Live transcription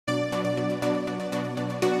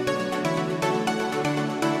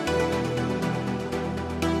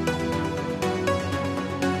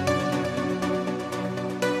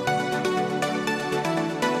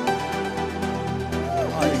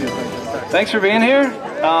Thanks for being here.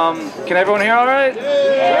 Can everyone hear all right? All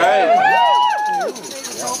right.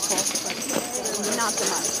 Not so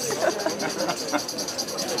much.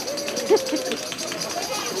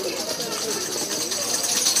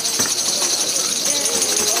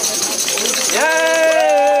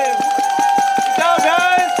 Yay! Good job,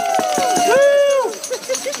 guys! Woo!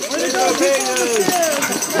 Way to go, Vegas!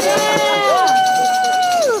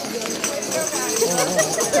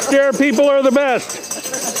 Scared people are the best.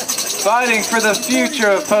 Fighting for the future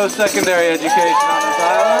of post-secondary education on this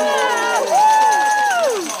island.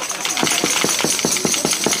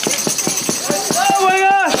 Oh my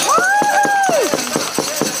gosh!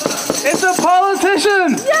 It's a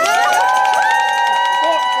politician!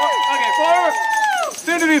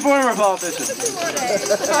 Soon to be former politician.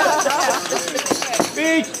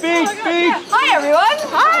 Speech, speech, speech! Hi everyone!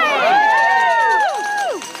 Hi!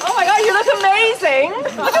 Oh my god, you look amazing!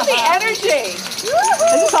 Look at the energy!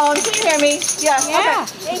 This is Colin, can you hear me? Yeah. Yeah.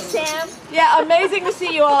 Okay. Hey Sam. Yeah, amazing to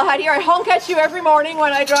see you all out here. I honk at you every morning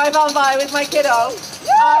when I drive on by with my kiddo.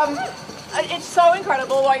 It's so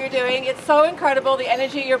incredible what you're doing. It's so incredible the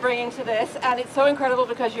energy you're bringing to this, and it's so incredible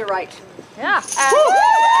because you're right. Yeah.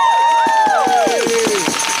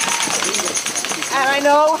 And I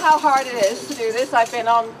know how hard it is to do this. I've been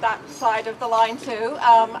on that side of the line too,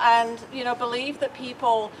 and you know, believe that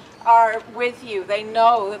people are with you. They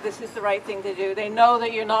know that this is the right thing to do. They know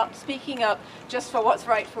that you're not speaking up just for what's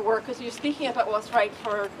right for workers. You're speaking about what's right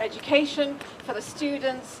for education, for the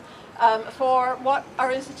students, for what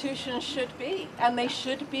our institutions should be. And they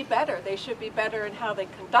should be better. They should be better in how they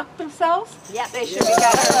conduct themselves. Yes. They should be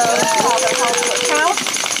better in how they're held to account.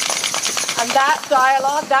 And that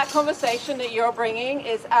dialogue, that conversation that you're bringing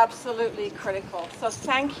is absolutely critical. So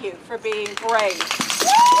thank you for being brave.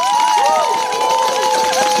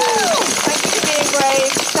 Thank you for being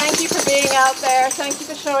brave. Thank you for being out there. Thank you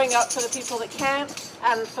for showing up for the people that can't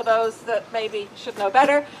and for those that maybe should know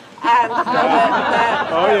better. And know that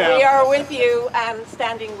we are with you and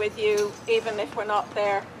standing with you, even if we're not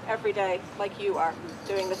there every day like you are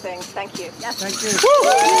doing the things. Thank you. Yes. Thank you.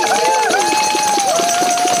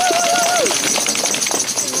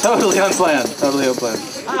 Totally unplanned. Totally unplanned.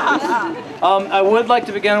 I would like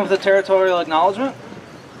to begin with a territorial acknowledgement.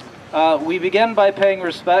 We begin by paying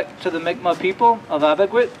respect to the Mi'kmaq people of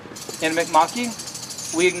Abegwit in Mi'kmaqui.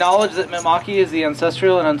 We acknowledge that Mi'kmaqui is the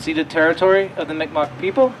ancestral and unceded territory of the Mi'kmaq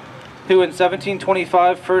people, who in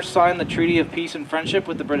 1725 first signed the Treaty of Peace and Friendship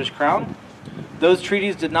with the British Crown. Those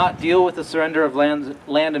treaties did not deal with the surrender of lands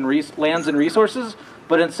and resources,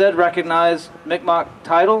 but instead recognized Mi'kmaq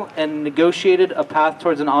title and negotiated a path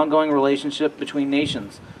towards an ongoing relationship between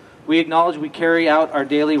nations. We acknowledge we carry out our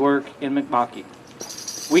daily work in Mi'kmaqui.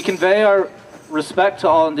 We convey our respect to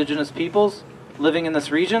all Indigenous peoples living in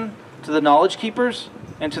this region, to the knowledge keepers,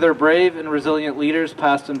 and to their brave and resilient leaders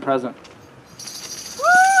past and present.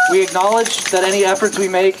 We acknowledge that any efforts we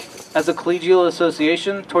make as a collegial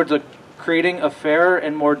association towards creating a fairer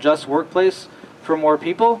and more just workplace for more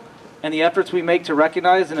people, and the efforts we make to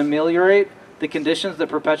recognize and ameliorate the conditions that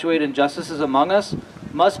perpetuate injustices among us,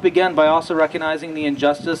 must begin by also recognizing the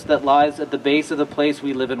injustice that lies at the base of the place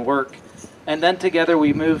we live and work. And then together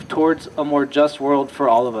we move towards a more just world for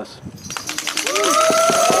all of us.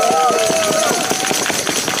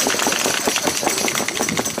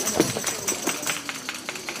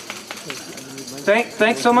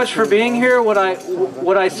 Thanks so much for being here. What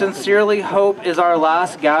I sincerely hope is our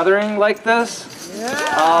last gathering like this,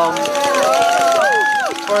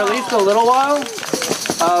 for at least a little while.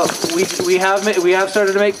 We have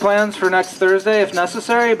started to make plans for next Thursday if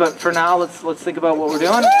necessary, but for now let's think about what we're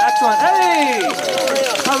doing. Excellent. Hey,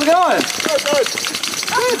 how's it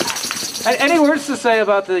going? Any words to say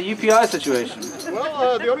about the UPI situation?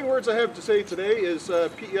 Well, the only words I have to say today is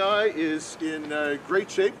PEI is in great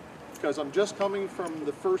shape, because I'm just coming from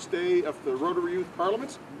the first day of the Rotary Youth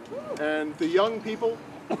Parliament, and the young people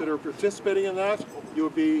that are participating in that, you'll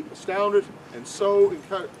be astounded and so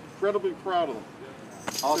incredibly proud of them.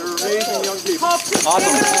 Awesome. They're amazing young people.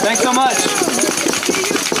 Awesome. Thanks so much.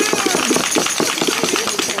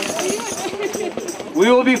 We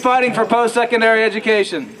will be fighting for post-secondary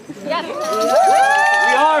education. Yes.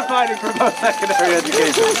 We are fighting for post-secondary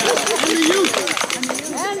education.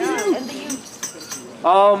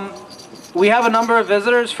 We have a number of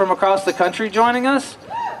visitors from across the country joining us,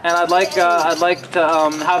 and I'd like to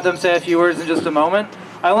have them say a few words in just a moment.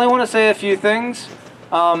 I only want to say a few things.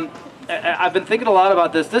 I've been thinking a lot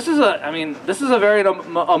about this. This is a very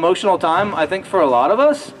emotional time, I think, for a lot of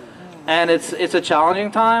us, and it's a challenging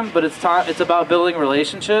time. But it's about building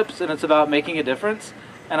relationships, and it's about making a difference.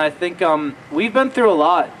 And I think we've been through a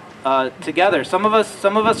lot together. Some of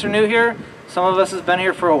us are new here. Some of us has been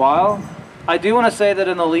here for a while. I do want to say that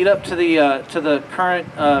in the lead up to the current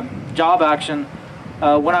job action,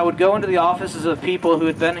 when I would go into the offices of people who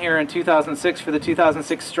had been here in 2006 for the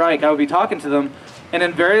 2006 strike, I would be talking to them, and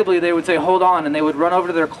invariably they would say, "Hold on," and they would run over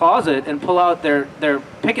to their closet and pull out their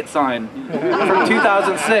picket sign from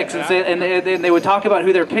 2006 and say, and they would talk about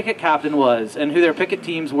who their picket captain was and who their picket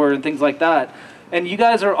teams were and things like that. And you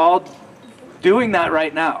guys are all doing that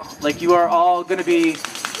right now. Like, you are all going to be,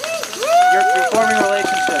 you're forming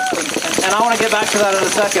relationships, and I want to get back to that in a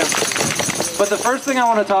second. But the first thing I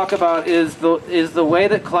want to talk about is the way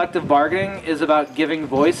that collective bargaining is about giving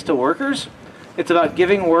voice to workers. It's about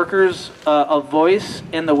giving workers a voice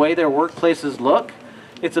in the way their workplaces look.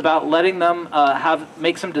 It's about letting them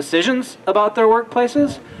make some decisions about their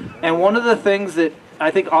workplaces. And one of the things that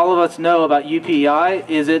I think all of us know about UPEI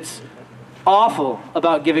is it's awful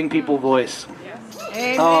about giving people voice.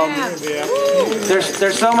 There's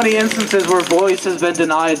so many instances where voice has been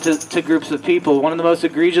denied to groups of people. One of the most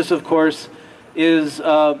egregious, of course, is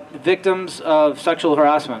victims of sexual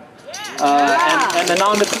harassment and the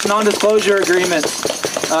non-disclosure agreements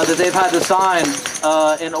that they've had to sign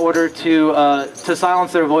in order to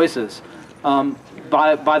silence their voices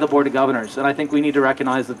by the Board of Governors. And I think we need to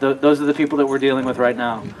recognize that those are the people that we're dealing with right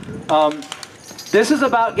now. This is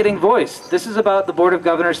about getting voice. This is about the Board of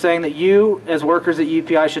Governors saying that you, as workers at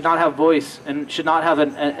UPI, should not have voice and should not have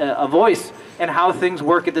a voice in how things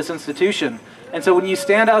work at this institution. And so when you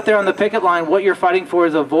stand out there on the picket line, what you're fighting for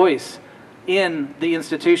is a voice in the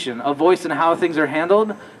institution, a voice in how things are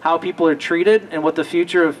handled, how people are treated, and what the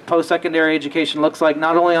future of post-secondary education looks like,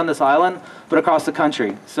 not only on this island, but across the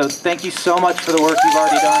country. So thank you so much for the work you've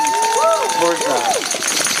already done towards that.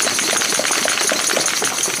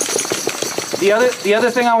 The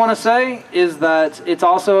other thing I want to say is that it's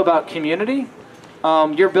also about community.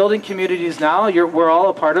 You're building communities now. We're all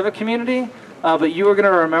a part of a community, but you are going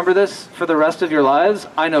to remember this for the rest of your lives.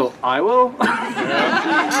 I know I will.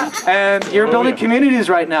 And you're building communities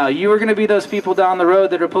right now. You are going to be those people down the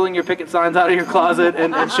road that are pulling your picket signs out of your closet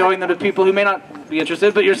and showing them to people who may not be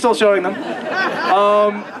interested, but you're still showing them.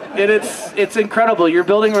 And it's incredible. You're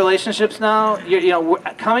building relationships now.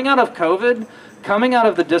 Coming out of COVID, coming out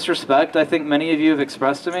of the disrespect I think many of you have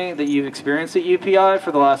expressed to me that you've experienced at UPI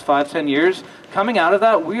for the last 5-10 years, coming out of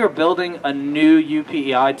that, we are building a new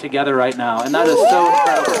UPEI together right now, and that is so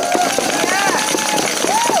incredible.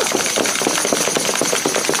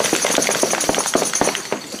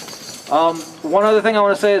 One other thing I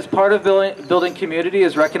want to say is part of building community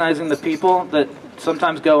is recognizing the people that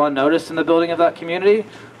sometimes go unnoticed in the building of that community.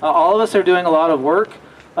 All of us are doing a lot of work.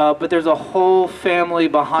 But there's a whole family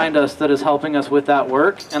behind us that is helping us with that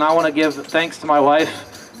work. And I want to give thanks to my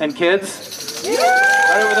wife and kids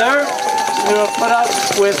right over there who have put up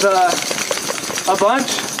with a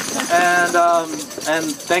bunch. And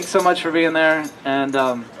thanks so much for being there. And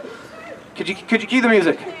could you cue the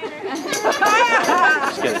music?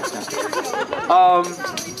 Just kidding.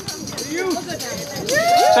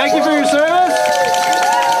 Thank you for your service.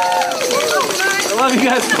 I love you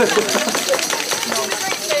guys.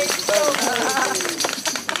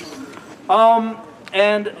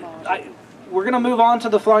 We're going to move on to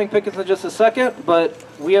the flying pickets in just a second, but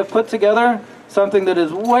we have put together something that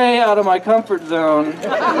is way out of my comfort zone,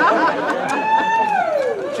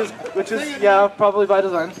 which is yeah, probably by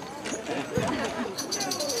design.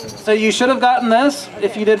 So you should have gotten this.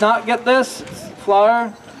 If you did not get this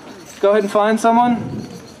flyer, go ahead and find someone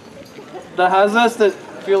that has this, that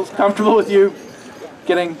feels comfortable with you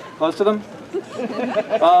getting close to them.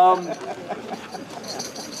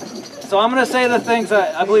 So I'm going to say the things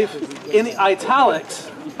that I believe in the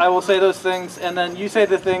italics. I will say those things, and then you say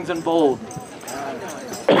the things in bold.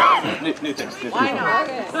 New things. Why not?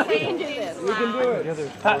 We can do this. You can do it.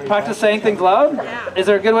 Practice saying things loud? Yeah. Is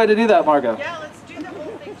there a good way to do that, Margot? Yeah, let's do the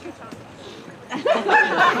whole thing 2 times.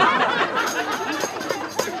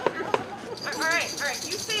 All right.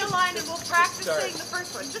 You say a line and we'll practice saying the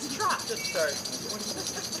first one. Just try. Just start.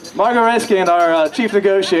 Margot Reskind, our chief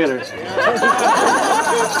negotiator. Turn around.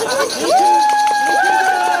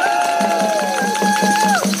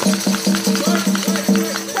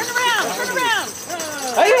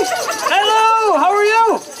 Hey, hello, how are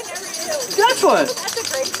you? Excellent. That's a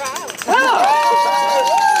great crowd. Yeah.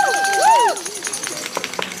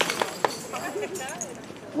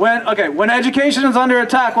 When education is under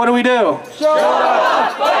attack, what do we do? Show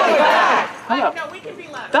up! Fight back! No, we can be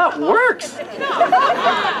loud. That works. No.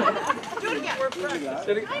 Do it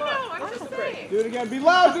again. I know, I'm just saying. Do it again. Be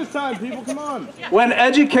loud this time, people. Come on. When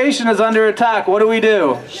education is under attack, what do we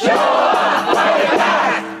do? Show up! Fight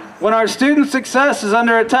back! When our student success is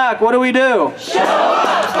under attack, what do we do? Show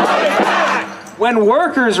up, fight back! When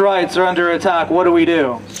workers' rights are under attack, what do we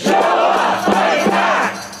do? Show up, fight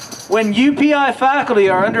back! When UPI faculty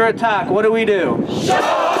are under attack, what do we do? Show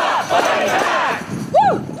up, fight back!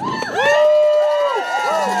 Woo!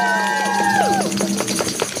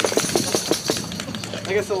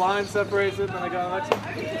 I guess the line separates it, and then I got an next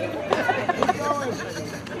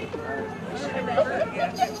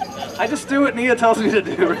one. I just do what Nia tells me to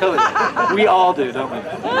do, really. We all do, don't we?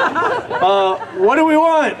 What do we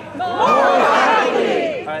want? More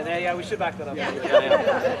faculty! All right, yeah, we should back that up. Yeah.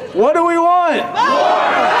 What do we want? More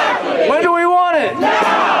faculty! When do we want it?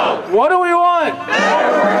 Now! What do we want?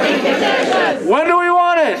 Better working conditions! When do we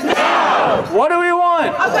want it? Now! What do we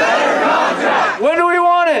want? A better contract! When do we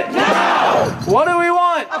want it? Now! What do we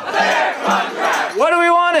want? A fair contract! When do we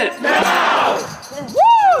want it? Now! Woo!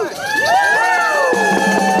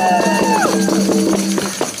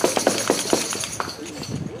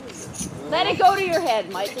 Let it go to your head,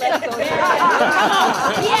 Mike. Let it go to your head. Come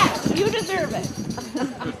on. Yes, you deserve it.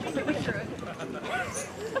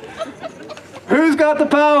 Who's got the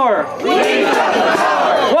power? We've got the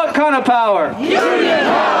power. What kind of power? Union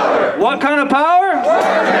power. What kind of power? Worker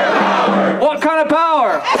power. What kind of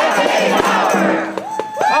power? Everyday power.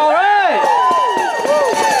 All right.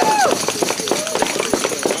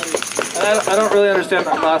 I don't really understand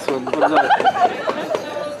that last one. What is that?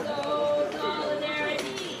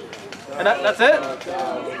 And that's it?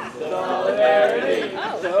 Solidarity.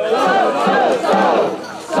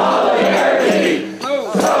 Solidarity. Solidarity.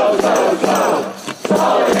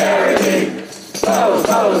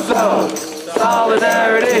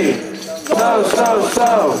 Solidarity.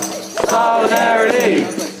 Solidarity.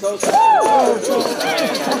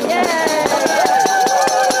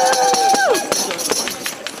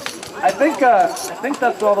 I think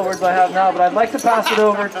that's all the words I have now, but I'd like to pass it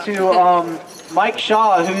over to Mike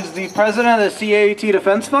Shaw, who's the president of the CAUT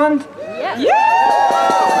Defense Fund.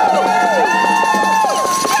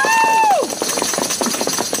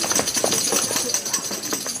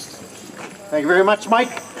 Thank you very much,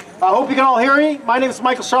 Mike. I hope you can all hear me. My name is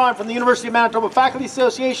Michael Shaw. I'm from the University of Manitoba Faculty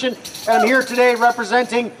Association, and I'm here today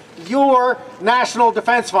representing your National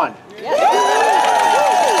Defense Fund.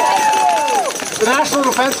 The National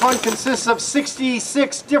Defense Fund consists of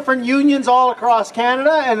 66 different unions all across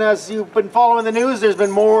Canada, and as you've been following the news, there's been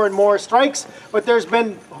more and more strikes, but there's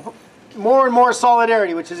been more and more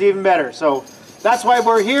solidarity, which is even better. So that's why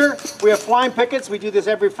we're here. We have flying pickets. We do this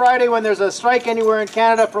every Friday when there's a strike anywhere in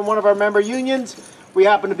Canada from one of our member unions. We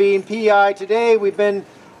happen to be in PEI today. We've been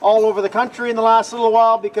all over the country in the last little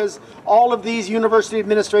while because all of these university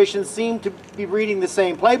administrations seem to be reading the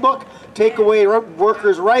same playbook: take away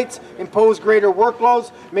workers' rights, impose greater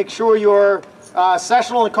workloads, make sure your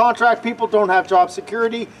sessional and contract people don't have job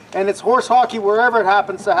security, and it's horse hockey wherever it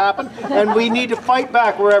happens to happen, and we need to fight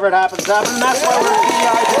back wherever it happens to happen, and that's why we're at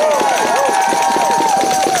PEI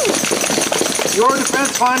today. Your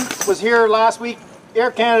Defense Fund was here last week. Air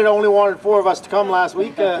Canada only wanted 4 of us to come last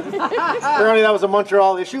week. Apparently that was a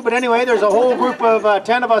Montreal issue. But anyway, there's a whole group of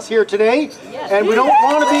 10 of us here today. And we don't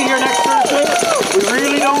want to be here next Thursday. We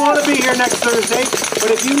really don't want to be here next Thursday. But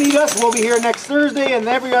if you need us, we'll be here next Thursday and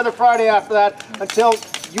every other Friday after that until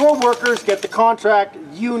your workers get the contract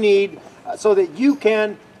you need so that you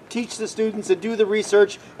can teach the students and do the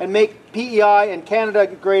research and make PEI and Canada a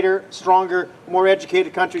greater, stronger, more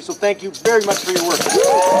educated country. So thank you very much for your work.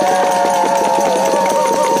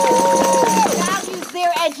 Values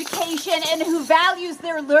their education and who values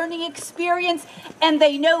their learning experience, and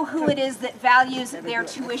they know who it is that values their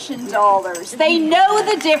tuition dollars. They know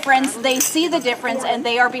the difference, they see the difference, and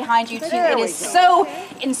they are behind you too. It is so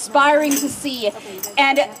inspiring to see.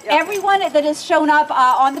 And everyone that has shown up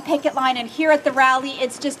on the picket line and here at the rally,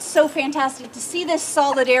 it's just so fantastic to see this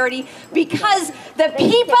solidarity because the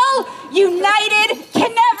people united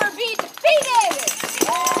can never be defeated.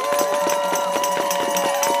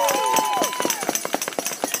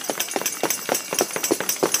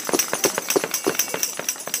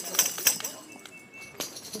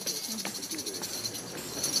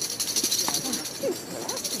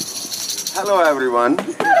 Hello everyone.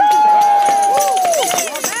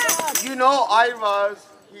 You know I was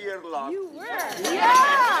here last year.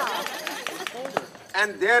 Yeah.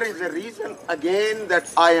 And there is a reason again that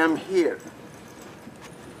I am here.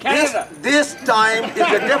 Canada. This time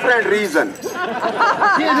is a different reason.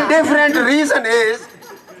 The different reason is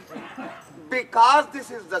because this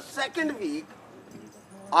is the second week,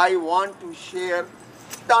 I want to share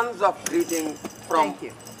tons of greetings from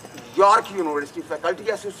York University Faculty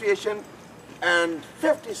Association and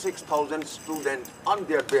 56,000 students on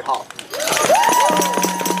their behalf.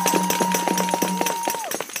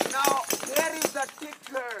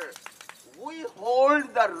 we hold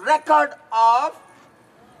the record of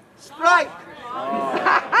strike,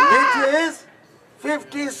 which is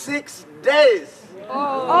 56 days.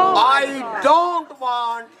 I don't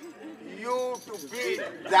want you to beat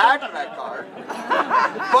that record,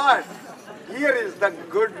 but here is the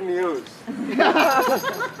good news.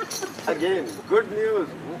 Again, good news.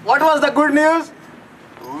 What was the good news?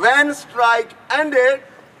 When strike ended,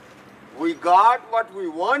 we got what we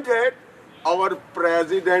wanted. Our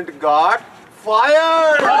president got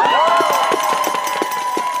fired.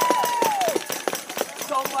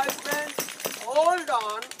 So my friends, hold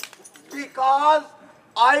on, because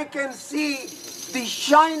I can see the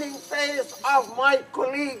shining face of my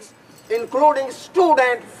colleagues, including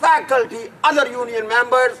student, faculty, other union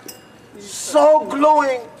members, so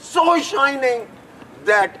glowing, so shining,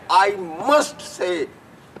 that I must say,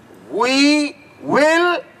 we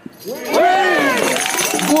will win!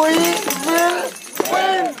 We will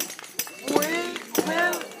win! We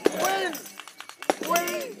will win! We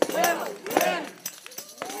will win!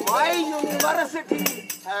 My university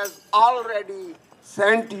has already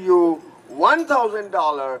sent you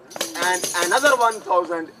 $1,000 and another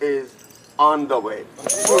 $1,000 is on the way.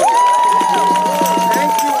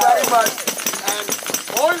 Thank you very much. And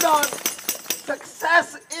hold on,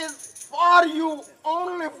 success is for you,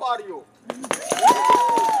 only for you.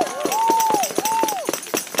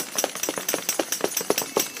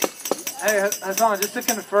 Hey, Hassan, just to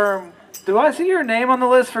confirm, do I see your name on the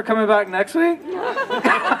list for coming back next week?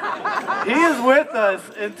 He is with us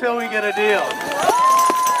until we get a deal.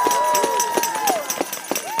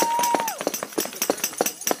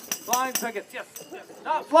 Flying pickets, yes.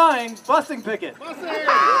 Not flying, busting picket.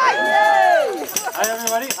 Hi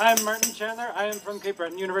everybody, I'm Martin Chandler. I am from Cape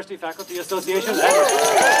Breton University Faculty Association.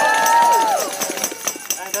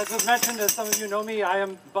 And as was mentioned, as some of you know me, I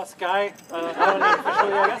am bus guy,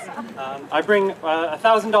 officially I guess. I bring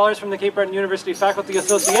 $1,000 from the Cape Breton University Faculty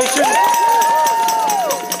Association.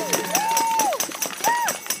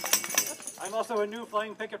 I'm also a new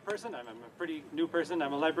flying picket person. I'm a pretty new person.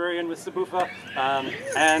 I'm a librarian with SABUFA.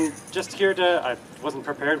 And just here to, I wasn't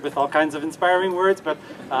prepared with all kinds of inspiring words, but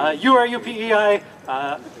you are UPEI.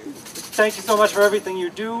 Thank you so much for everything you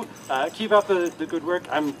do. Keep up the good work.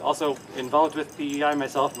 I'm also involved with PEI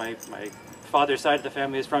myself. My father's side of the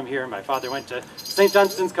family is from here. My father went to St.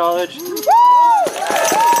 Dunstan's College.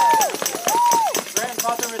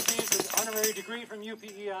 Grandfather received his honorary degree from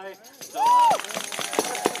UPEI. So,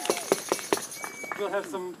 we'll have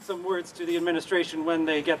some words to the administration when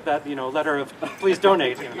they get that, letter of please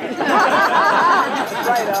donate. Right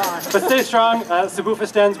on. But stay strong. SABUFA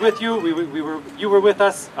stands with you. You were with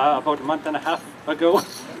us about a month and a half ago.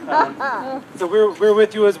 So we're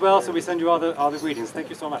with you as well. So we send you all the greetings. Thank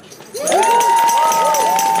you so much.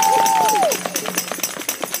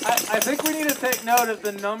 I think we need to take note of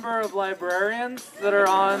the number of librarians that are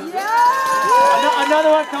on.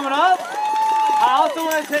 Another one coming up. I also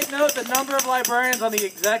want to take note the number of librarians on the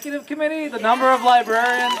executive committee, the number of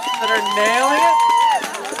librarians that are nailing it.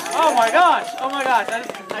 Oh my gosh,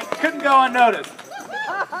 I couldn't go unnoticed.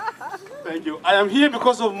 Thank you. I am here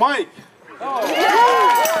because of Mike. Oh.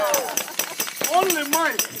 Only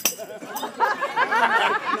Mike.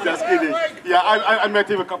 Just kidding. Yeah, I met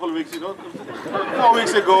him a couple of weeks ago. 4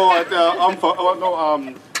 weeks ago at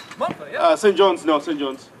St. John's. No, St.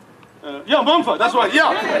 John's. Yeah, Mumford, that's right,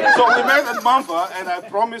 yeah. So we met at Mumford and I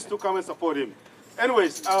promised to come and support him.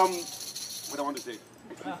 Anyways, what I want to say.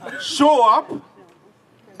 Show up.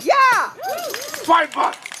 Yeah. Fight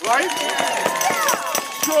back, right?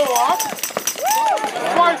 Show up.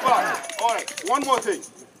 Fight back. All right, one more thing.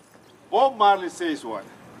 Bob Marley says what?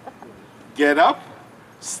 Get up,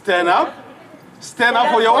 stand up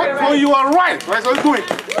for your what? For you are right, right? So let's do it.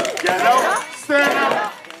 Get up, stand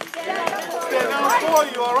up. Stand up for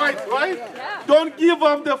you are right, right? Yeah. Don't give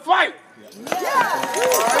up the fight. Yeah.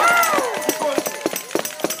 Right? Because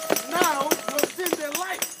now you've seen the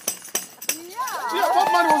light. Yeah, Bob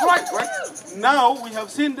Marley was right? Now we have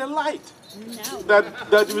seen the light. That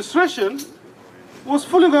the administration was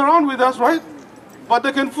fooling around with us, right? But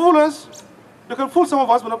they can fool us. They can fool some of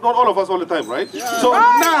us, but not all of us all the time, right? Yeah. So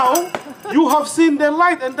now you have seen the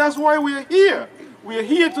light, and that's why we are here. We are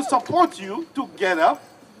here to support you to get up,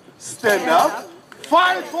 stand up,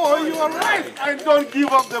 fight for your right, and don't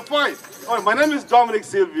give up the fight. All right, my name is Dominic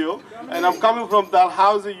Silvio, and I'm coming from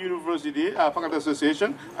Dalhousie University Faculty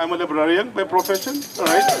Association. I'm a librarian by profession. All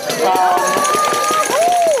right.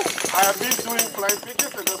 I have been doing flying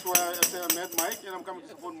pickets, and that's why I met Mike, and I'm coming to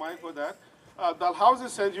support Mike for that. Dalhousie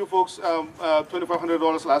sent you folks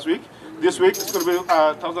 $2,500 last week. This week it's going to be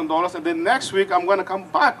 $1,000, and then next week I'm going to come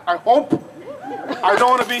back. I hope. I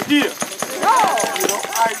don't want to be here.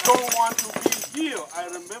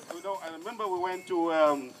 remember we went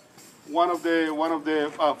to one of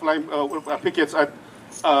the flying pickets at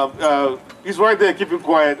he's right there keeping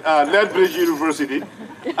quiet, Lethbridge University,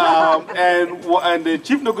 and the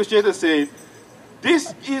chief negotiator said,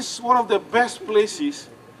 "This is one of the best places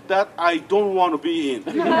that I don't want to be in."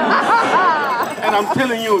 And I'm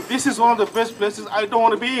telling you, this is one of the best places I don't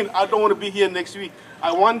want to be in. I don't want to be here next week.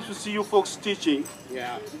 I want to see you folks teaching,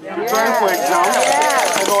 preparing for exams,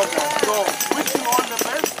 and all that. So, wish you all the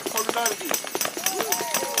best. Solidarity.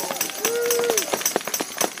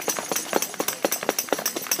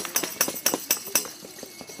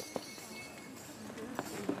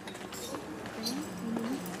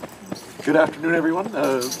 Good afternoon, everyone.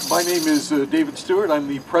 My name is David Stewart. I'm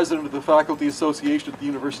the president of the Faculty Association at the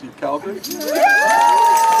University of Calgary.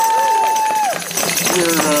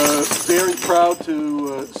 We're very proud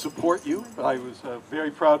to support you. I was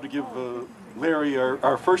very proud to give Larry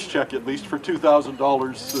our first check, at least, for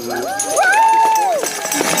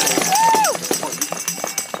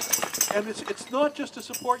 $2,000. And it's not just to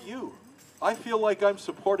support you. I feel like I'm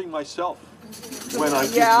supporting myself when I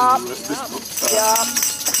give you this.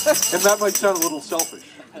 And that might sound a little selfish,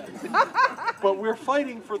 but we're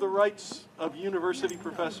fighting for the rights of university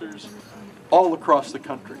professors all across the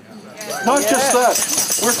country. Not just that,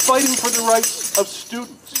 we're fighting for the rights of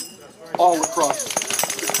students all across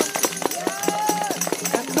the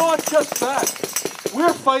country. And not just that,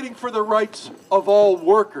 we're fighting for the rights of all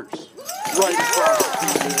workers right across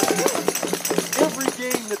the country. Every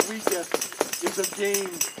gain that we get is a gain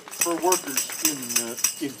for workers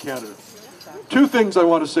in Canada. Two things I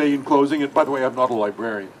want to say in closing, and by the way, I'm not a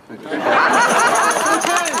librarian.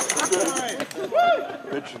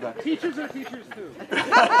 Teachers are teachers too.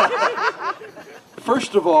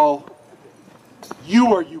 First of all,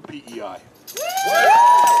 you are UPEI.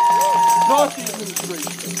 Not the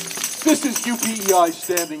administration. This is UPEI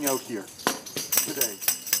standing out here today.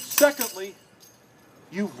 Secondly,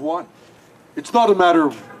 you've won. It's not a matter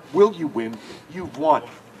of will you win, you've won.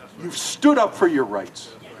 You've stood up for your rights.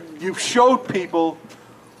 You've showed people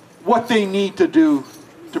what they need to do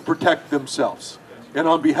to protect themselves. And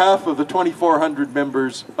on behalf of the 2,400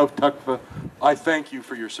 members of TUCFA, I thank you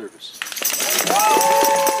for your service.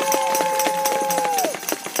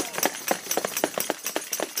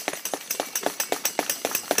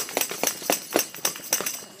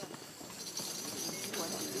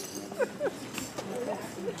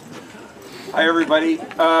 Hi, everybody.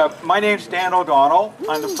 My name's Dan O'Donnell.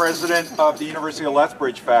 I'm the president of the University of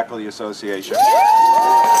Lethbridge Faculty Association.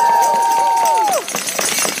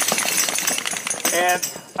 And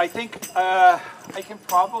I think I can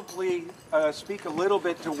probably speak a little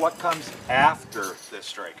bit to what comes after this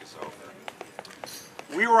strike is over.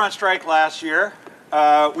 We were on strike last year.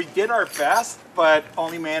 We did our best, but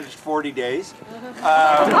only managed 40 days.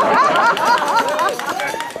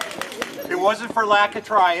 It wasn't for lack of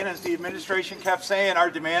trying, as the administration kept saying. Our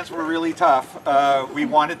demands were really tough. We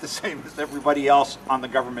wanted the same as everybody else on the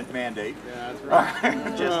government mandate. Yeah,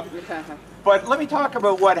 that's right. But let me talk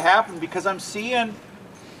about what happened, because I'm seeing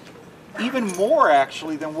even more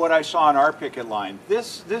actually than what I saw on our picket line.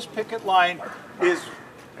 This picket line is,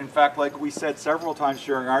 in fact, like we said several times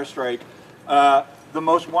during our strike, the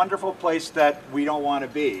most wonderful place that we don't want to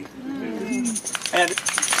be. And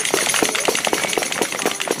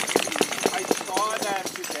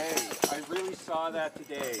saw that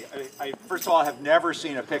today. I first of all, have never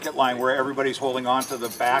seen a picket line where everybody's holding on to the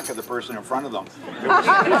back of the person in front of them.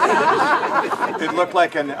 It looked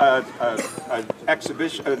like an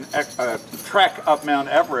exhibition, a trek up Mount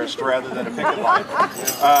Everest rather than a picket line.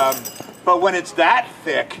 But when it's that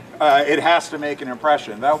thick, it has to make an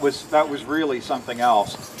impression. That was really something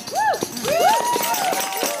else.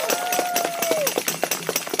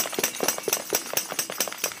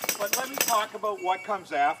 Talk about what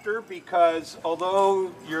comes after, because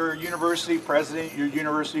although your university president, your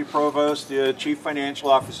university provost, the chief financial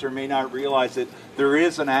officer may not realize it, there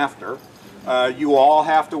is an after. You all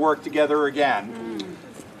have to work together again.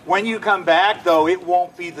 When you come back, though, it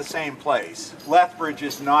won't be the same place. Lethbridge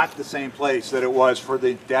is not the same place that it was for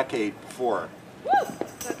the decade before.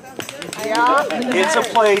 It's a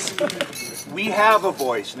place, we have a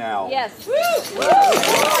voice now. Yes.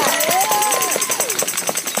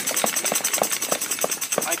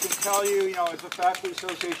 I can tell you, as a faculty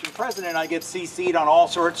association president, I get CC'd on all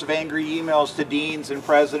sorts of angry emails to deans and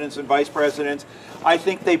presidents and vice presidents. I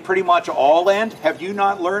think they pretty much all end. Have you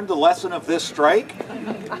not learned the lesson of this strike?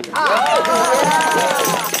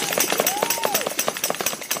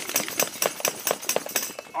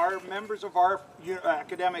 Our members of our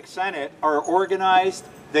academic senate are organized.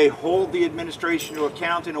 They hold the administration to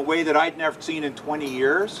account in a way that I'd never seen in 20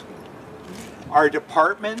 years. Our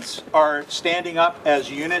departments are standing up as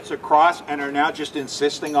units across and are now just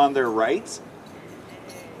insisting on their rights.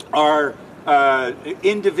 Our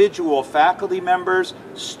individual faculty members,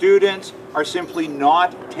 students are simply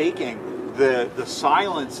not taking the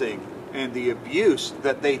silencing and the abuse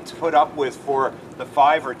that they put up with for the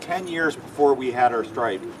 5 or 10 years before we had our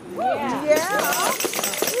strike. Yeah.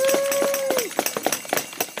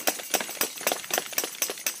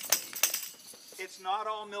 It's not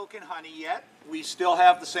all milk and honey yet. We still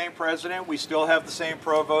have the same president, we still have the same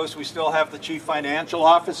provost, we still have the chief financial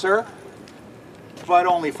officer, but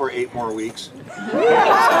only for 8 more weeks.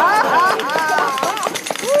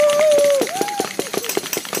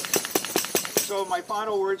 So my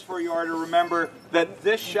final words for you are to remember that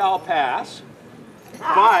this shall pass,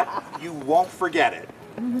 but you won't forget it.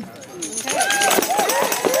 I'm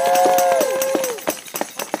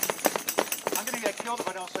going to get killed if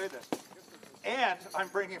I don't say this. And I'm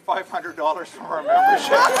bringing $500 from our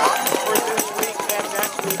membership for this week and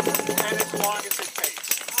next week, and as long as it takes.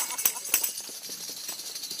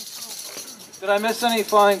 Did I miss any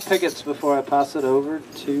flying pickets before I pass it over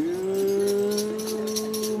to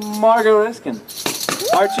Margot Riskin,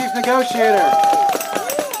 our chief negotiator?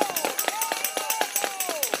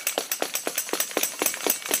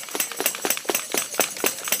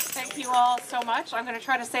 Thank you all so much. I'm going to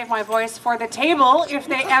try to save my voice for the table if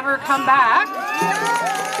they ever come back.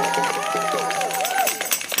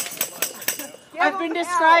 I've been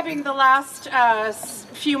describing the last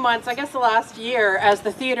few months, I guess the last year, as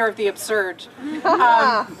the theater of the absurd. And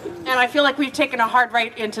I feel like we've taken a hard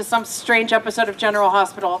right into some strange episode of General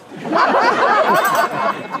Hospital.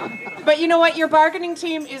 But you know what? Your bargaining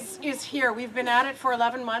team is here. We've been at it for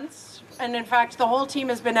 11 months. And in fact, the whole team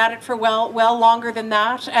has been at it for well longer than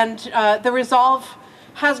that. And the resolve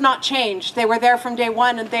has not changed. They were there from day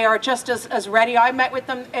one, and they are just as ready. I met with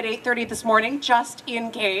them at 8:30 this morning, just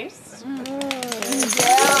in case.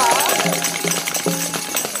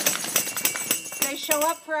 They show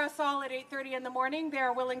up for us all at 8:30 in the morning. They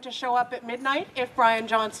are willing to show up at midnight if Brian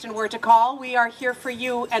Johnston were to call. We are here for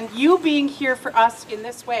you, and you being here for us in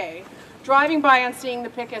this way, driving by and seeing the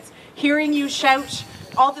pickets, hearing you shout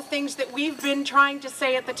all the things that we've been trying to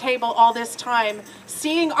say at the table all this time,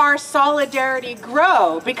 seeing our solidarity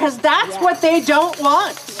grow, because that's what they don't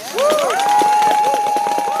want.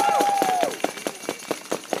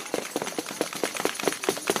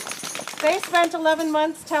 They spent 11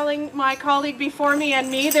 months telling my colleague before me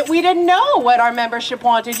and me that we didn't know what our membership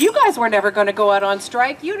wanted. You guys were never going to go out on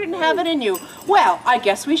strike. You didn't have it in you. Well, I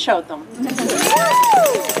guess we showed them.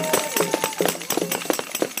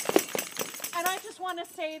 To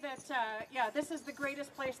say that, yeah, this is the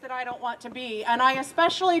greatest place that I don't want to be, and I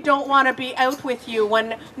especially don't want to be out with you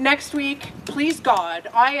when next week, please God,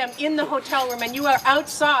 I am in the hotel room and you are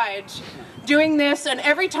outside doing this, and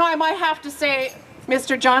every time I have to say,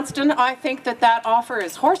 Mr. Johnston, I think that offer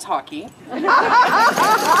is horse hockey.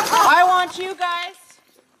 I want you guys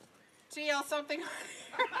to yell something.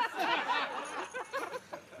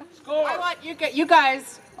 I want you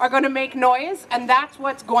guys are going to make noise, and that's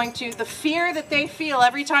what's going to, the fear that they feel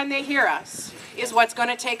every time they hear us is what's going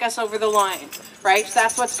to take us over the line, right?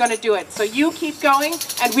 That's what's going to do it. So you keep going,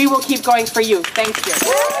 and we will keep going for you. Thank you.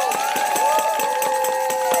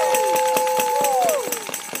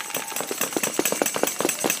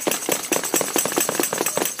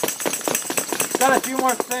 Got a few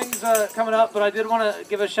more things coming up, but I did want to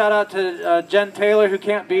give a shout out to Jen Taylor, who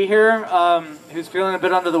can't be here, who's feeling a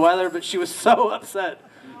bit under the weather, but she was so upset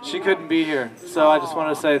she couldn't be here. So I just want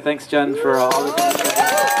to say thanks, Jen, for all the things.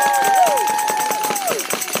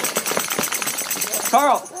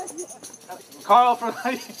 Carl for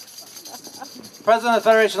President of the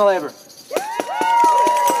Federation of Labor.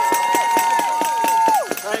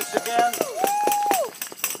 Thanks again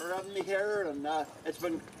for having me here, and it's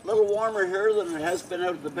been a little warmer here than it has been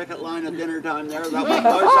out at the picket line at dinner time there. That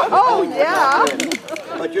was nice.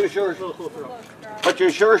 But you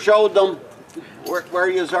sure showed them where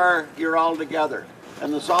you are. You're all together,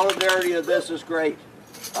 and the solidarity of this is great.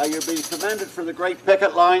 You're being commended for the great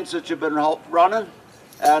picket lines that you've been running,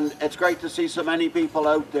 and it's great to see so many people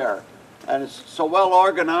out there, and it's so well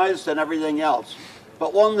organized and everything else.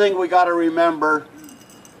 But one thing we got to remember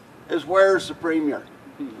is, where's the Premier?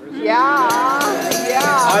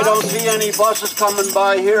 I don't see any buses coming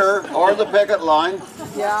by here or the picket line.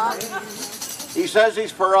 He says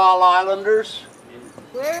he's for all islanders.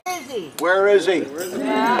 Where is he? Where is he? Where's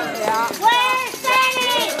Benny?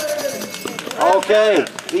 Okay,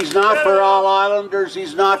 he's not for all islanders.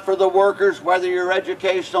 He's not for the workers, whether you're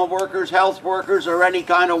educational workers, health workers, or any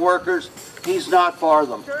kind of workers. He's not for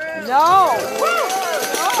them. No.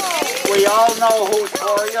 we all know who's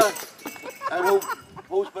for you and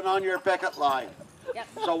who's been on your picket line.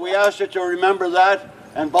 So we ask you to remember that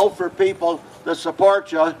and vote for people that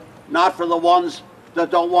support you, not for the ones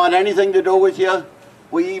that don't want anything to do with you.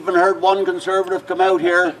 We even heard one Conservative come out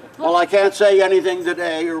here, well, I can't say anything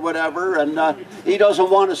today or whatever, and he doesn't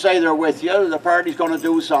want to say they're with you. The party's going to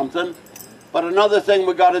do something. But another thing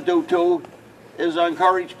we got to do too is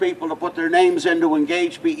encourage people to put their names in to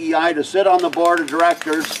engage PEI, to sit on the board of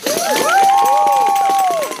directors, whatever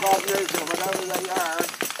they are,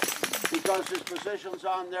 because there's positions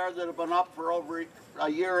on there that have been up for over a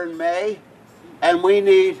year in May, and we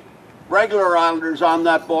need regular islanders on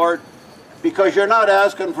that board, because you're not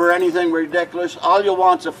asking for anything ridiculous. All you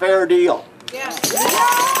want's a fair deal. Yeah. There's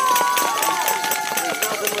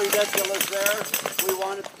nothing ridiculous there. We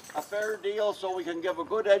want a fair deal so we can give a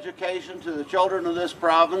good education to the children of this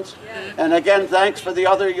province. Yeah. And again, thanks for the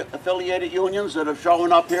other affiliated unions that have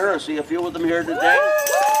shown up here. I see a few of them here today.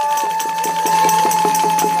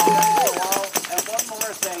 And one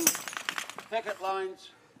more thing, picket lines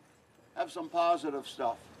have some positive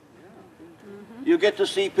stuff. You get to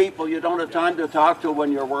see people you don't have time to talk to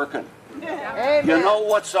when you're working. Yeah. You know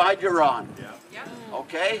what side you're on. Yeah.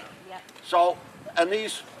 Okay? Yeah. So, and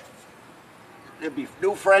there'd be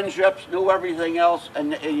new friendships, new everything else,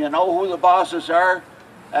 and you know who the bosses are.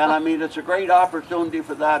 And I mean, it's a great opportunity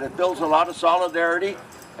for that. It builds a lot of solidarity.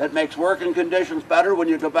 It makes working conditions better when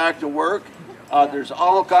you go back to work. There's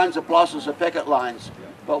all kinds of pluses of picket lines.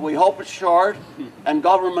 But we hope it's short and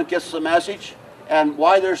government gets the message. And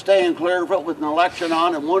why they're staying clear of it with an election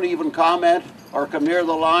on and won't even comment or come near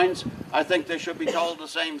the lines, I think they should be told the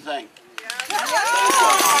same thing.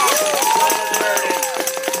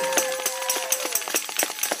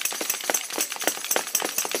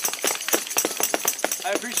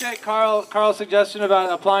 I appreciate Carl's suggestion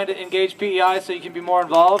about applying to Engage PEI so you can be more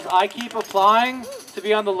involved. I keep applying to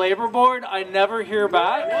be on the labor board. I never hear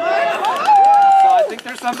back. So I think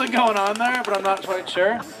there's something going on there, but I'm not quite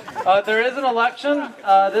sure. There is an election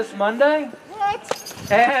this Monday. What?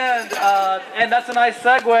 And that's a nice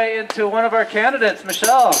segue into one of our candidates,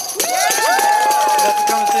 Michelle. You have to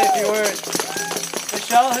come and say a few words.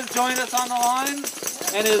 Michelle has joined us on the line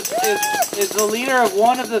and is the leader of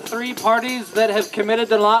one of the 3 parties that have committed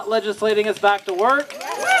to not legislating us back to work.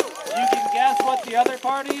 You can guess what the other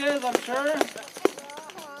party is, I'm sure.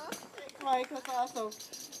 Mike, that's awesome.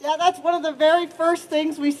 Yeah, that's one of the very first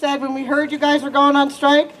things we said when we heard you guys were going on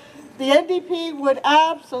strike. The NDP would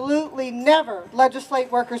absolutely never legislate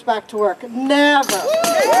workers back to work. Never.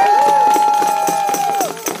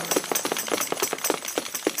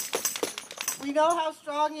 We know how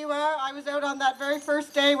strong you are. I was out on that very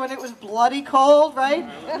first day when it was bloody cold, right?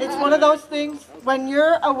 It's one of those things, when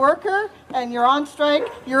you're a worker and you're on strike,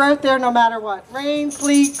 you're out there no matter what. Rain,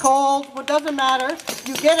 sleet, cold, what doesn't matter.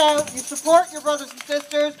 You get out, you support your brothers and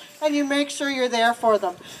sisters, and you make sure you're there for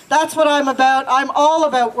them. That's what I'm about. I'm all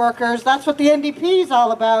about workers. That's what the NDP is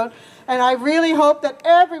all about. And I really hope that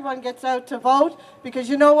everyone gets out to vote, because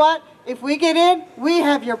you know what? If we get in, we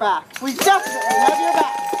have your back. We definitely have your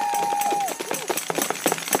back.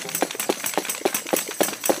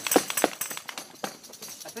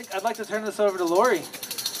 I'd like to turn this over to Lori.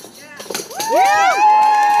 Yeah.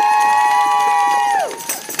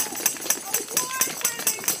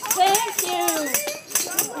 Thank you.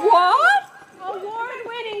 What?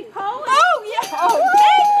 Award-winning poet. Oh, yeah. Oh,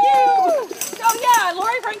 thank you. So, yeah,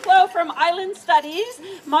 Lori Brinklow from Island Studies.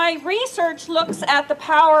 My research looks at the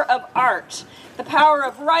power of art, the power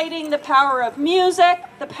of writing, the power of music,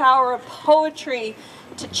 the power of poetry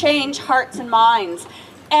to change hearts and minds.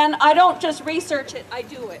 And I don't just research it, I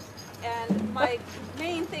do it. And my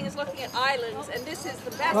main thing is looking at islands, and this is the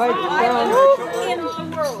best island in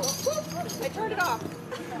the world. I turned it off.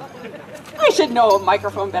 I should know a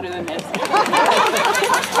microphone better than this.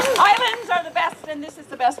 Islands are the best, and this is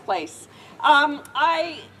the best place.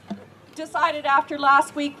 I decided after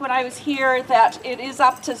last week when I was here that it is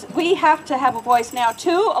up to, we have to have a voice now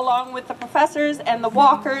too, along with the professors and the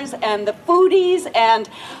walkers and the foodies and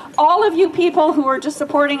all of you people who are just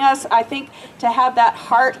supporting us. I think to have that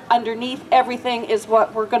heart underneath everything is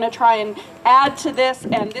what we're going to try and add to this.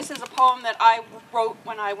 And this is a poem that I wrote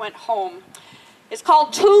when I went home. It's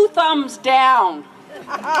called Two Thumbs Down.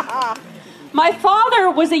 My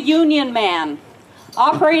father was a union man,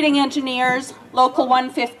 operating engineers, Local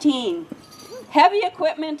 115. Heavy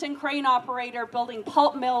equipment and crane operator building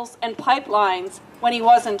pulp mills and pipelines when he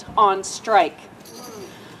wasn't on strike.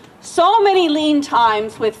 So many lean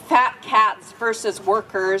times with fat cats versus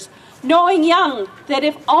workers, knowing young that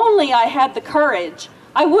if only I had the courage,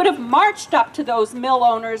 I would have marched up to those mill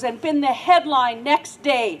owners and been the headline next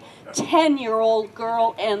day, 10-year-old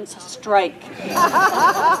girl ends strike.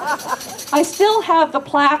 I still have the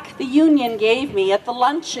plaque the union gave me at the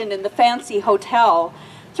luncheon in the fancy hotel.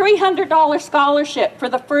 $300 scholarship for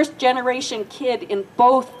the first generation kid in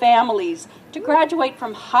both families to graduate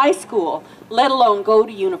from high school, let alone go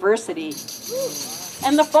to university.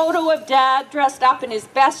 And the photo of Dad dressed up in his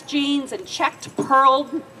best jeans and checked pearl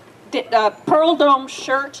dome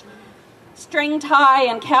shirt, string tie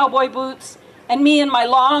and cowboy boots, and me in my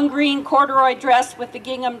long green corduroy dress with the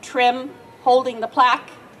gingham trim holding the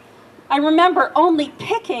plaque. I remember only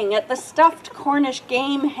picking at the stuffed Cornish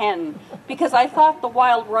game hen because I thought the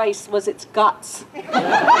wild rice was its guts.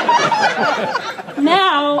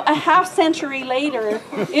 Now, a half-century later,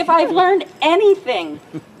 if I've learned anything,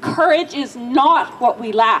 courage is not what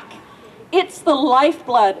we lack. It's the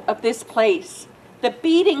lifeblood of this place. The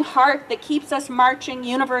beating heart that keeps us marching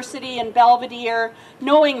University and Belvedere,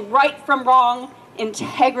 knowing right from wrong,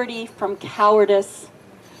 integrity from cowardice.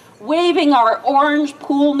 Waving our orange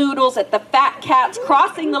pool noodles at the fat cats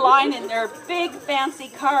crossing the line in their big fancy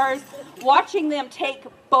cars, watching them take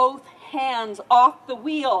both hands off the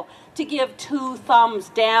wheel to give 2 thumbs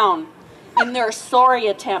down in their sorry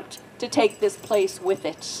attempt to take this place with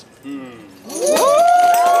it. So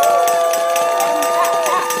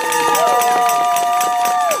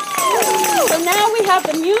now we have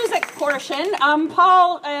the music portion.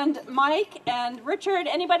 Paul and Mike and Richard,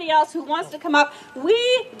 anybody else who wants to come up,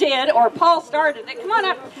 we did, or Paul started it. Come on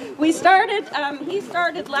up. We started, he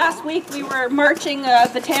started last week. We were marching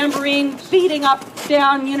the tambourine, beating up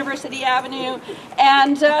down University Avenue,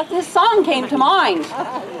 and this song came to mind.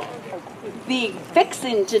 The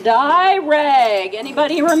Fixin' to Die Rag.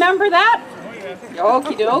 Anybody remember that?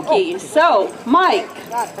 Okie dokie. So, Mike.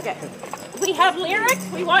 Okay. We have lyrics.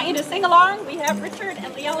 We want you to sing along. We have Richard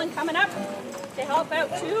and Leellen coming up to help out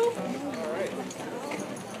too.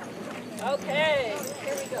 Okay,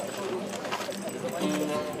 here we go.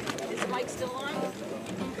 Is the mic still on?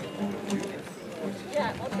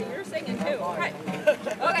 Yeah, okay, you're singing too. All right.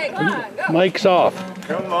 Okay, come on, go. Mic's off.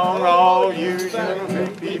 Come on, all you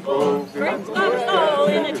gentlemen people. Let's all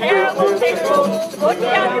in a terrible tickle. Put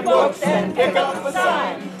down your books and pick up a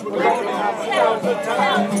sign. We're going to have ourselves a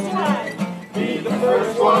time. Be the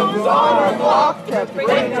first ones on our block. Bring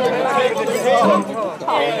them to the table.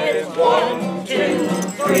 And it's 1, 2,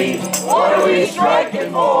 3. What are we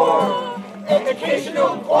striking for?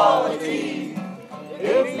 Educational quality.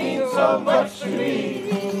 It means so much to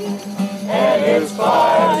me. And it's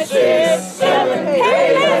 5, 6, 7.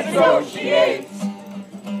 Hey, let's negotiate.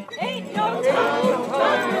 Ain't no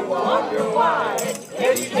time to wonder why.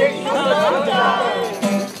 Educational time.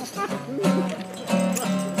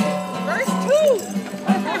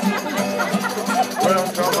 Well,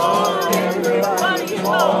 come on, everybody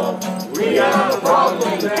home. We have a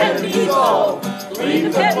problem that can be solved.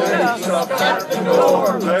 Leave the place up at the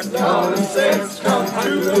door. Let common sense come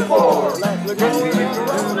to the fore.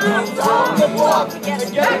 Let's on the block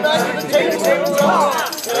and get back to the table and talk.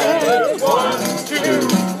 And it's 1, 2,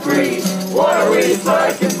 3. What are we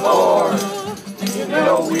striking for? You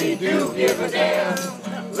know we do give a damn.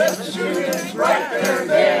 Let the students right there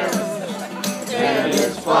dance. And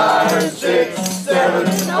it's 5, 6, 7.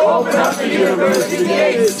 Open up the university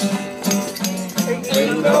gates.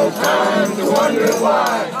 Ain't no time to wonder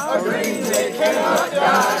why our dreams they cannot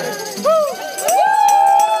die.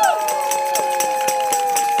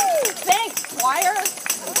 Thanks, choir.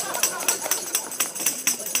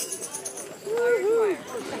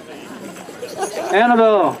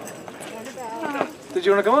 Annabelle, did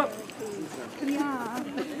you want to come up?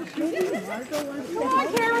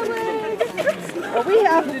 Well, we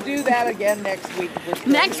have to do that again next week.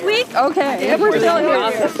 Next week? Okay. Yeah, we're still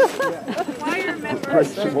here. Choir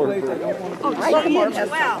members. Oh, right.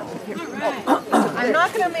 Well, I'm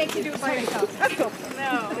not going to make you do it by yourself. That's okay.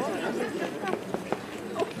 No.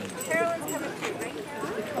 Carolyn's coming too, right?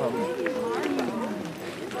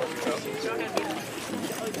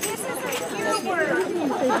 This is a cute word.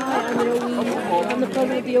 I'm the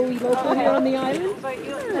president of the OE local here on the island.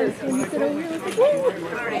 Yes, and you said, oh, you're like,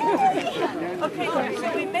 Okay,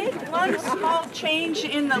 so we made one small change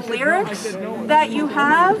in the lyrics that you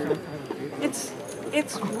have. It's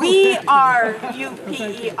we are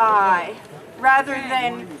UPEI rather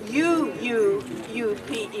than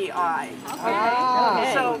UPEI.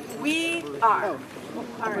 Okay? So we are.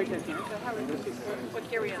 All right. What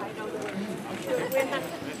carry on?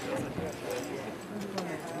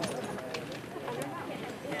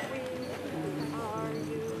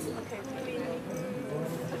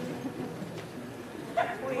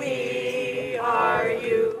 We are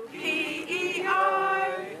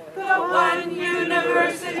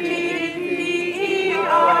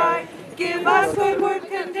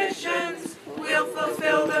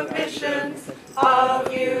the missions of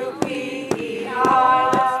UPEI.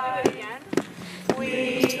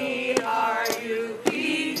 We are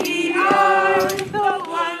UPEI, the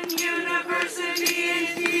one university in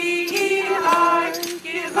PEI.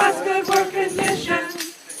 Give us good work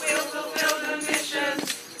conditions, we'll fulfill the missions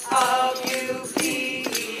of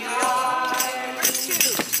UPEI.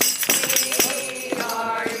 We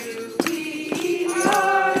are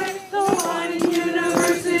UPEI, the one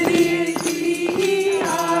university in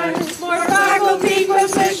PEI. More faculty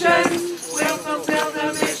positions, we'll fulfill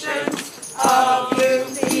the missions of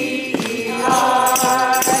UPEI.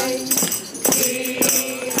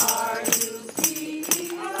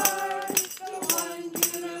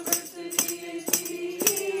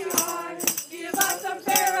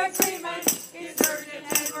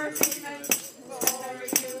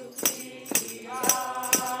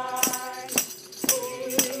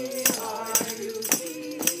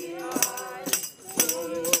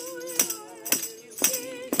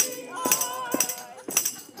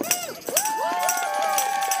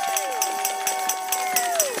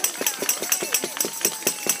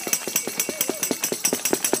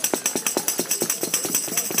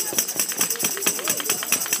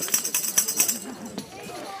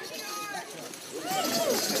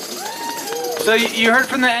 So you heard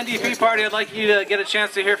from the NDP party. I'd like you to get a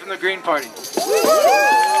chance to hear from the Green Party.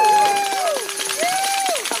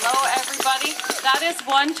 Hello, everybody. That is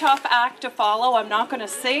one tough act to follow. I'm not going to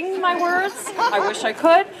sing my words. I wish I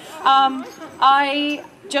could. I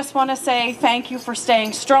just want to say thank you for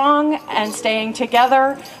staying strong and staying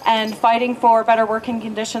together and fighting for better working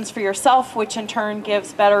conditions for yourself, which in turn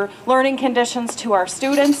gives better learning conditions to our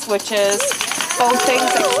students, which is both things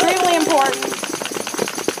extremely important.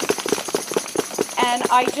 And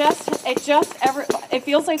it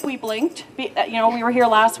feels like we blinked. You know, we were here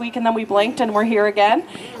last week and then we blinked and we're here again.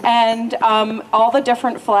 And all the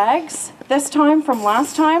different flags this time from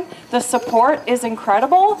last time, the support is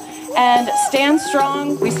incredible. And stand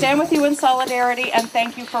strong. We stand with you in solidarity, and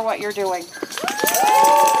thank you for what you're doing.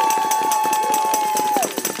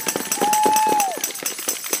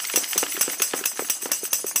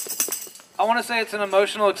 I want to say it's an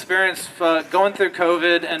emotional experience going through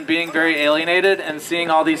COVID and being very alienated and seeing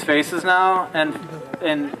all these faces now and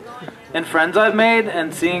friends I've made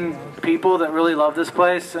and seeing people that really love this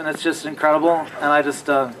place, and it's just incredible. And I just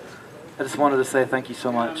wanted to say thank you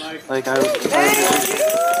so much. Like I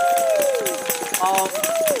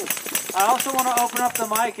also want to open up the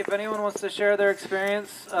mic if anyone wants to share their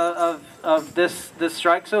experience of this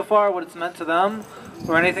strike so far, what it's meant to them,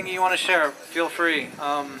 or anything you want to share. Feel free.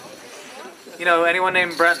 You know, anyone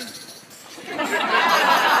named Brenton? Yeah,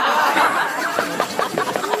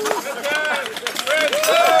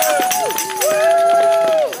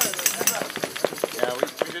 we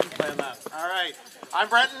didn't plan that. All right. I'm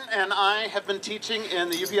Brenton, and I have been teaching in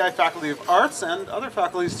the UPEI Faculty of Arts and other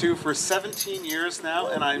faculties too for 17 years now,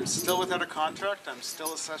 and I'm still without a contract. I'm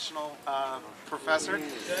still a sessional professor.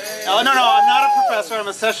 No, I'm not a professor. I'm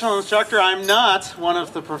a sessional instructor. I'm not one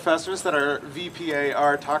of the professors that our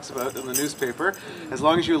VPAR talks about in the newspaper. As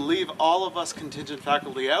long as you leave all of us contingent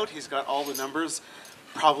faculty out, he's got all the numbers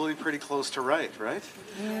probably pretty close to right?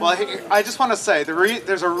 Well, I just want to say,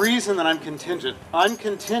 there's a reason that I'm contingent. I'm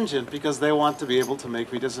contingent because they want to be able to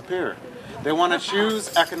make me disappear. They want to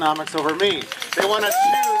choose economics over me. They want to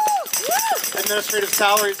choose administrative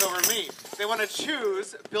salaries over me. They want to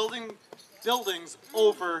choose buildings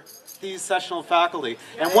over these sessional faculty.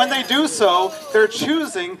 And when they do so, they're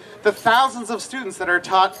choosing the thousands of students that are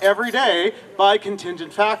taught every day by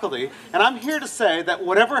contingent faculty. And I'm here to say that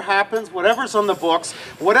whatever happens, whatever's on the books,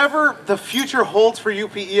 whatever the future holds for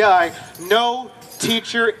UPEI, no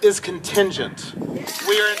teacher is contingent. We are integral.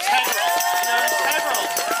 We are integral.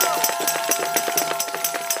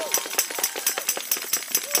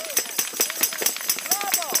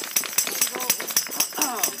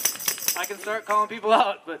 I can start calling people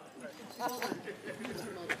out, but...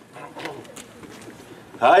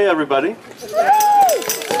 Hi everybody.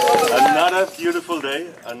 Another beautiful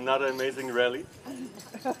day, another amazing rally.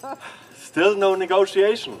 Still no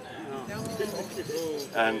negotiation.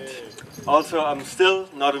 And also I'm still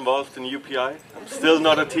not involved in UPEI. I'm still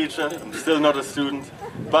not a teacher, I'm still not a student,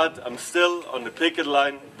 but I'm still on the picket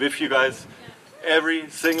line with you guys every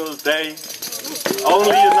single day.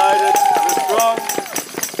 Only united, we're strong.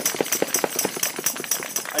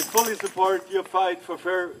 I fully support your fight for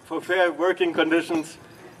fair working conditions,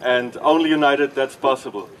 and only united that's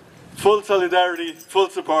possible. Full solidarity, full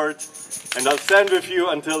support, and I'll stand with you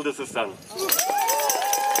until this is done.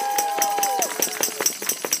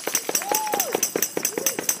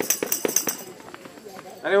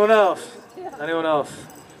 Anyone else? Anyone else?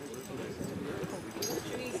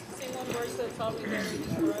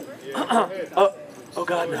 Oh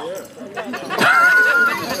God, no.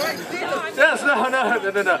 Yes, no,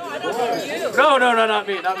 not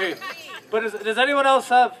me. But does anyone else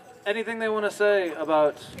have anything they want to say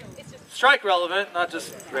about strike relevant, not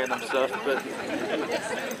just random stuff, but...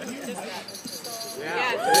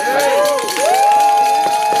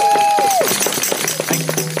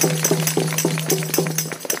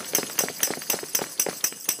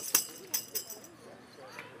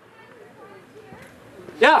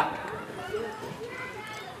 Yeah.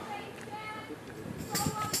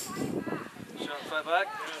 Fight back.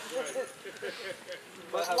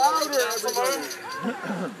 Louder, everybody.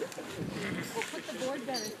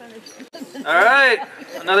 All right,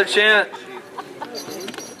 another chant.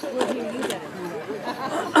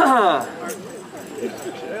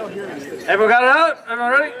 Everyone got it out?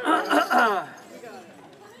 Everyone ready?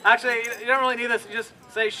 Actually, you don't really need this. You just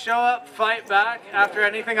say, show up, fight back after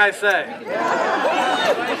anything I say. You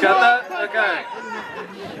got that? Okay.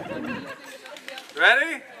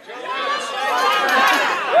 Ready?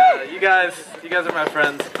 You guys are my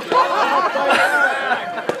friends.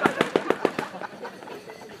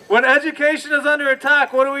 When education is under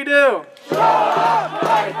attack, what do we do?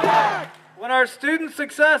 When our student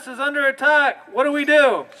success is under attack, what do we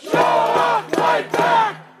do?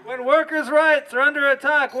 When workers' rights are under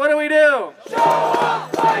attack, what do we do?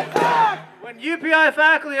 When UPI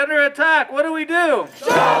faculty are under attack, what do we do?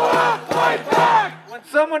 When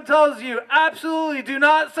someone tells you, absolutely do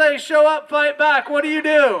not say, show up, fight back, what do you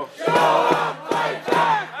do? Show up, fight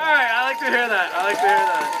back! All right, I like to hear that.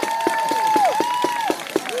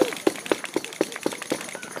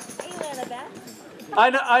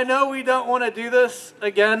 I know we don't want to do this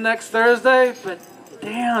again next Thursday, but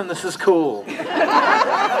damn, this is cool.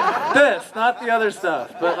 This, not the other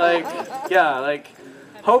stuff, but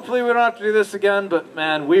hopefully we don't have to do this again, but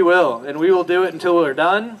man, we will, and we will do it until we're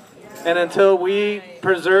done, and until we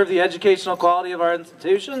preserve the educational quality of our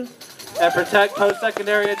institution and protect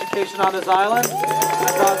post-secondary education on this island and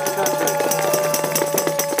across the country.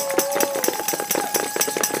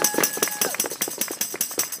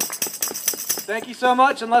 Thank you so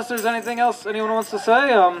much. Unless there's anything else anyone wants to say,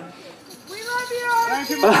 we love you. Thank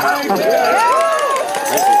you.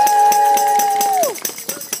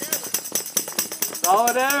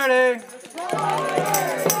 Solidarity.